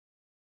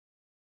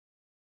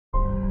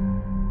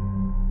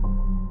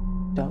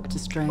Doctor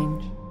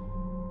Strange.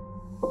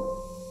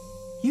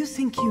 You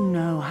think you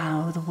know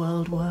how the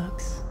world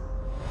works?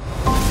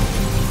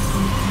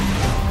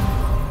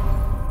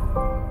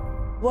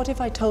 What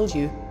if I told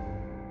you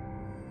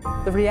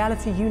the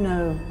reality you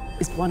know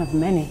is one of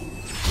many?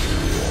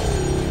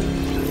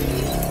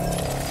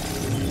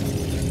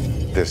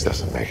 This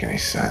doesn't make any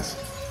sense.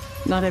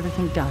 Not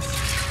everything does.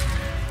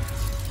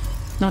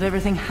 Not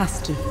everything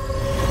has to.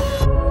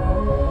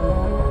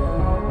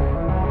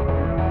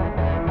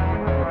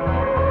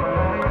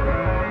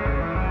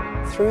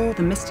 Through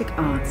the mystic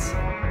arts,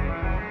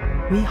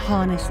 we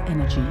harness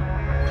energy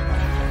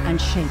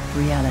and shape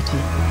reality.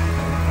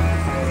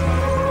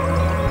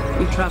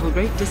 We travel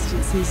great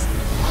distances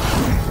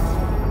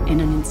in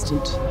an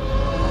instant.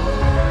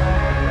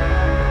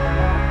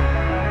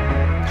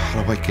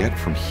 How do I get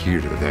from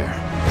here to there?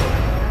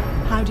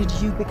 How did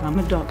you become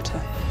a doctor?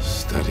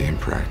 Study and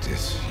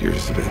practice,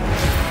 years of it.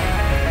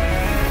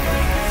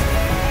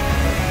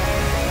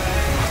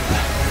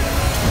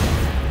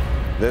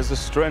 There's a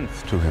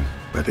strength to him.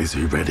 But is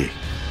he ready?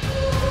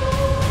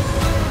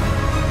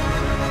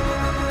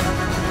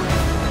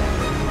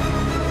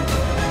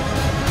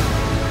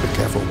 Be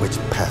careful which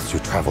path you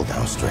travel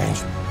down,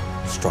 Strange.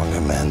 Stronger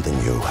men than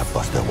you have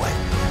lost their way.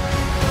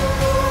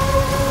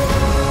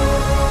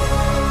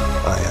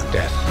 I am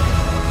death.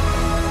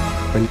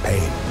 In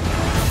pain.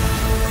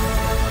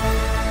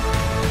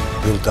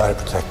 You'll die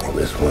protecting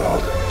this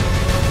world.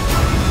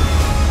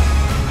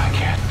 I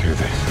can't do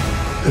this.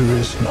 There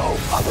is no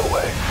other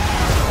way.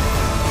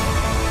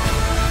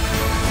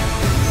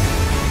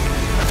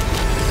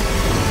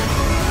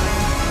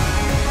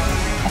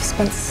 I've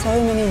spent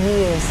so many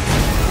years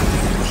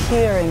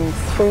peering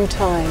through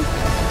time,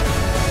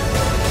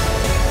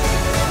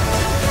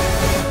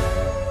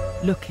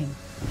 looking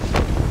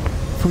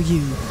for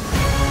you.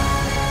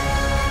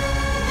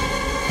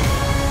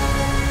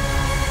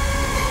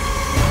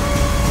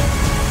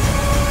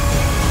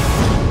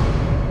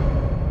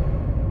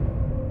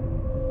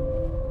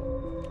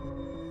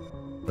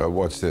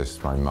 What's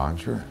this, my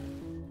mantra?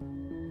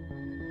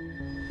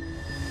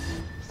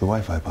 It's the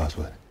Wi-Fi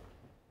password.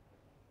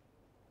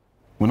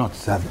 We're not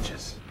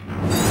savages.